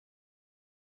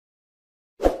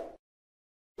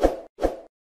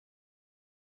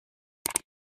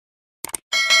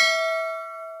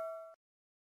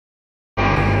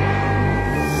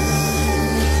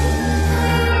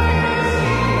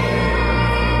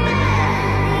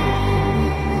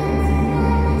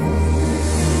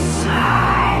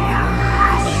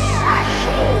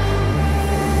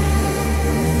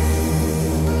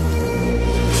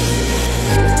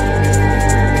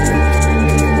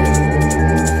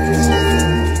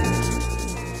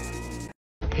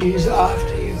He's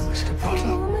after you, Mr.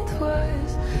 Potter.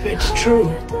 If it's true,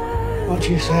 what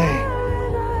you say,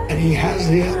 and he has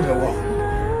the younger one,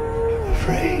 I'm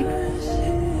afraid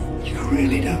you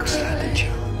really don't stand a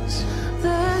chance.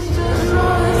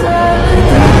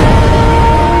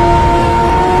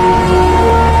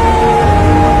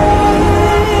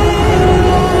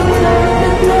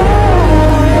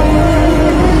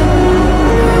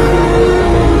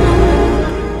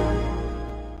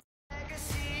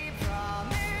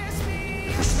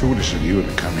 It was foolish of you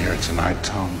to come here tonight,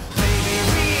 Tom.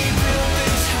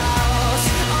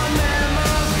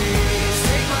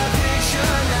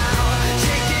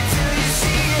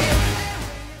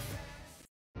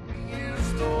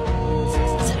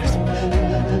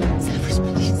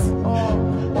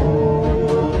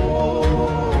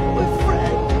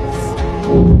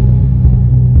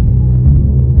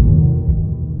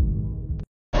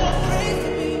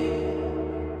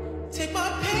 Take my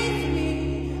pain from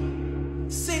me,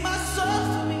 save my soul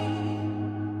for me,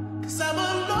 'cause I'm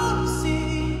alone to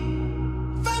see.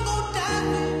 If I'm gon' die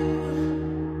for you,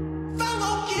 if I'm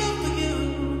gon' kill for you,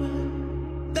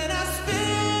 then I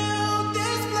spill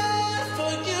this blood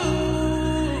for you.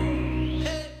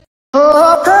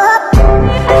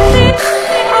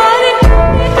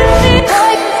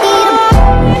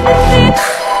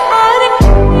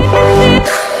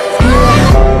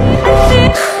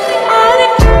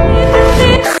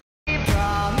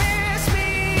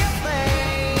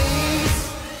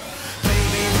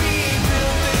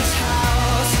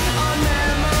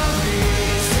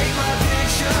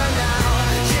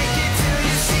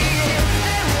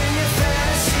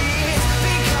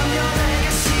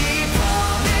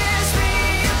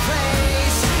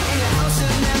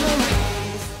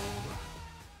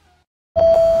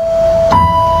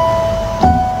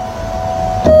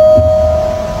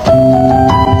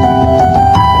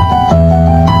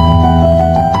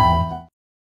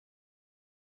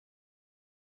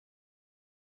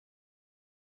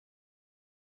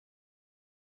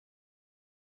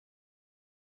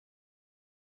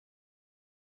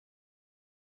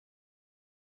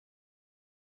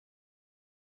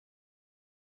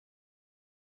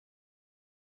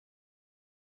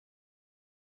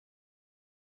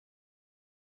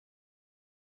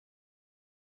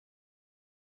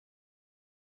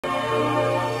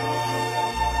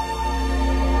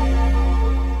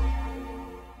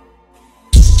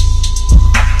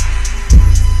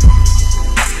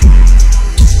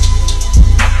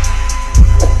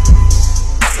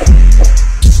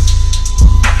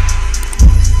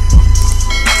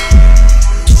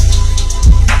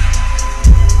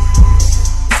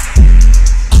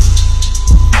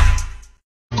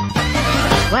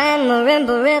 When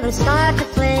marimba rhythms start to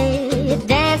play, you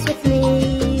dance with me,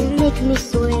 make me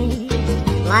sway.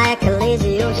 Like a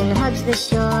lazy ocean hugs the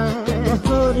shore,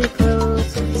 hold me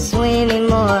close, sway me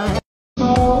more.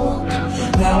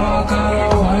 Now I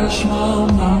gotta wash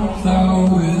my mouth out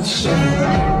with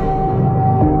sand.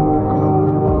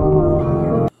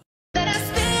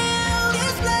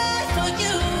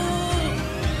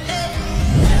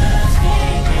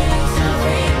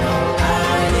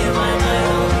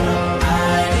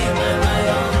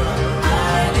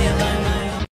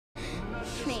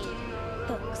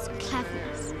 Books,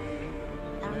 cleverness,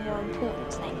 and more important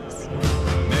things.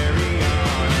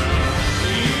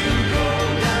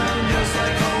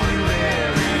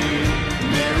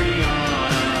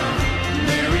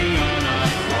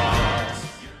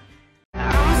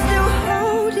 I'm still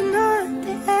holding on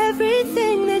to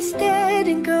everything that's dead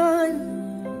and gone.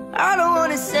 I don't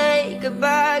wanna say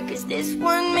goodbye, 'cause this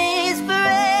one means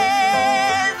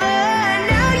forever.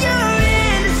 Now you're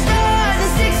in the stars,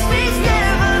 and 6 weeks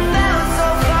never felt so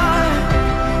far.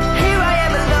 Here I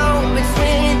am alone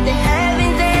between the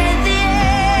heavens and the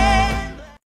earth.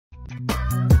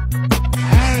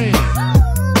 Harry!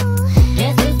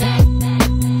 Guess who's back,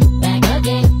 back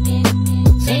again.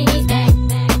 Say he's back,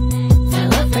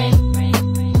 tell a friend.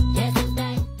 Guess who's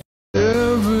back.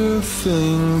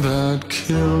 Everything that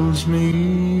kills me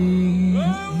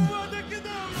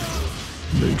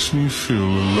makes me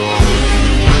feel alone.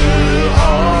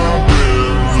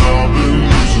 I've been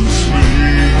losing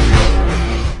sleep.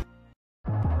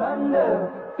 Thunder,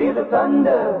 feel the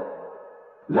thunder,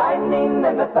 lightning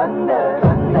and the thunder,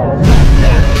 thunder,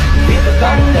 thunder, feel the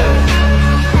thunder,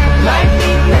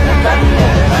 lightning and the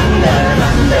thunder, thunder,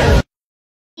 thunder.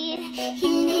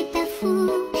 Il n'est pas fou,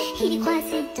 il y croit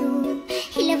c'est tout,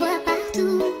 il la voit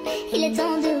partout, il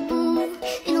attend debout,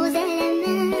 une rose à la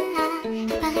main,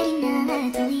 pareil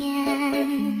n'attend rien.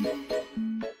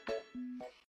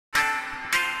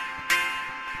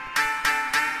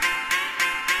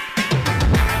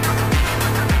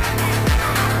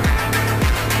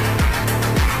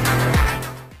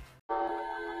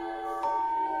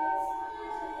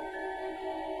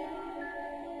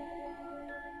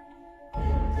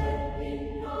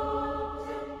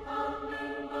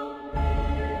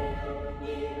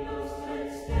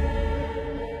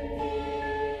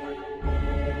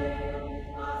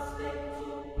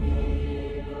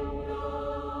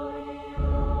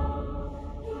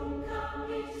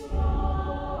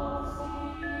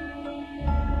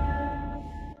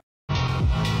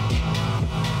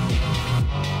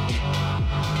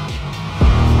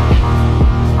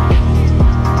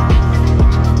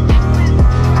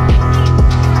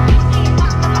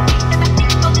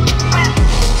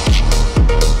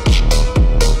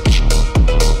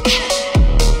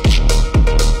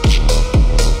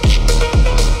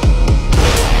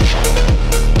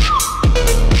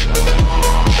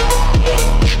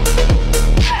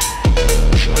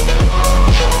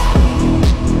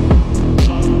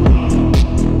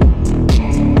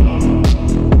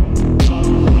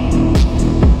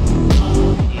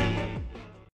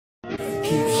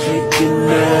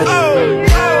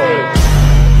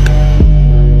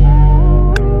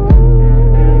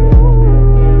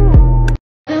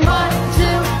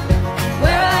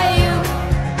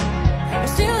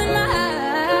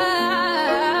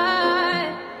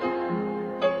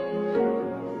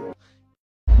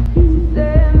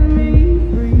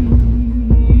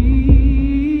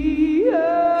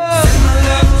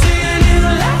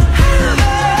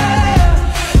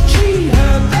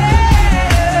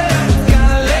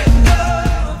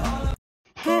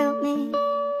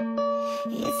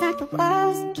 It's like the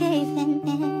walls are caving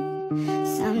in.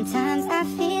 Sometimes I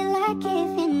feel like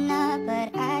giving up,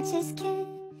 but I just can't.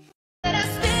 But I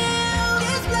still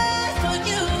this last for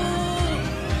you.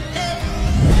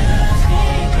 Just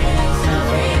can't get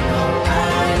something.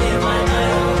 I live by my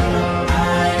own.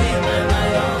 I live by my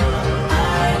own.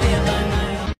 I live by my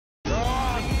own.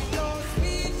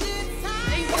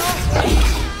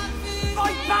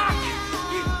 Fight back!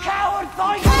 You coward!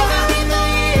 Fight back!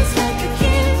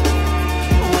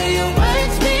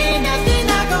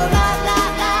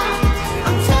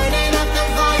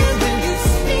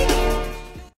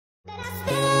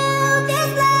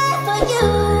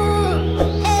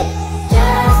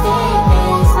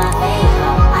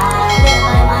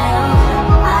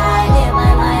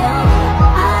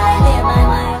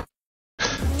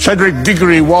 Cedric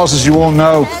Diggory was, as you all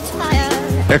know,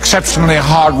 exceptionally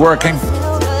hard-working,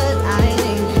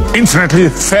 infinitely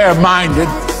fair-minded,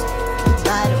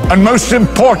 and most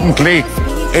importantly,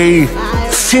 a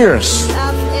fierce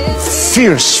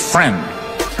friend.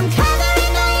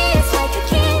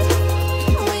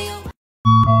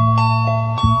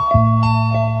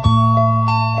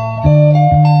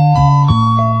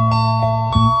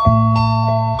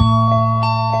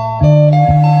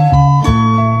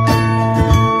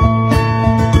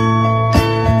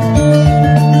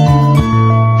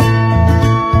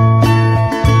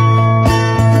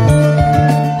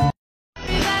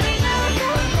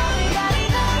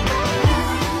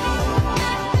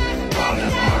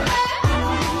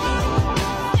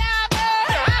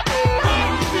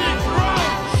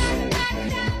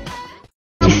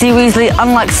 See, Weasley,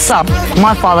 unlike some,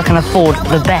 my father can afford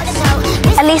the best.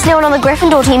 At least no one on the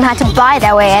Gryffindor team had to buy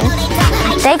their way in.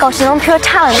 They got it on pure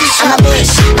talent. I'm a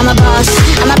bitch, I'm a boss.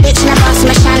 I'm a bitch and a boss,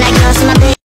 I'm a shine like glass. I'm a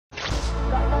bitch.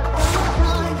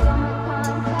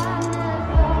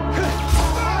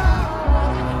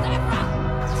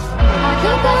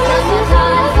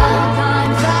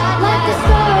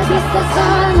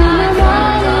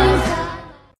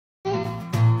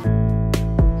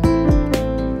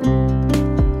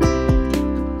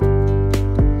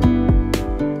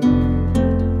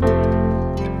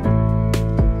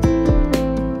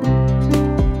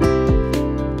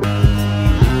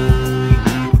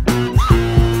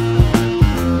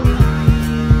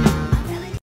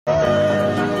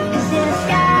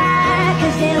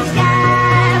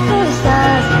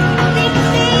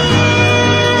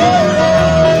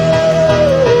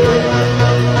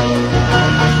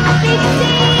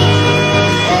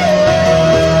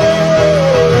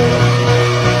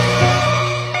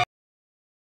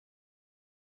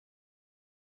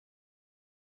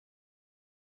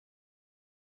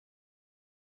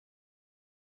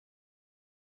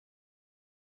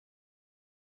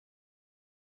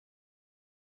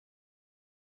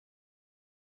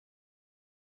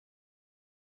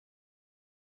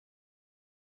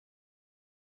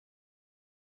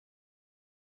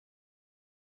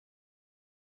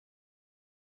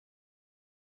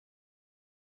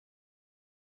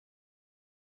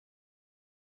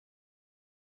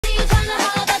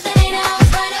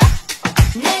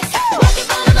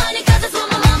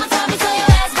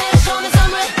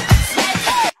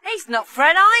 He's not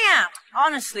Fred, I am.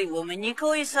 Honestly, woman, you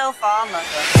call yourself our mother.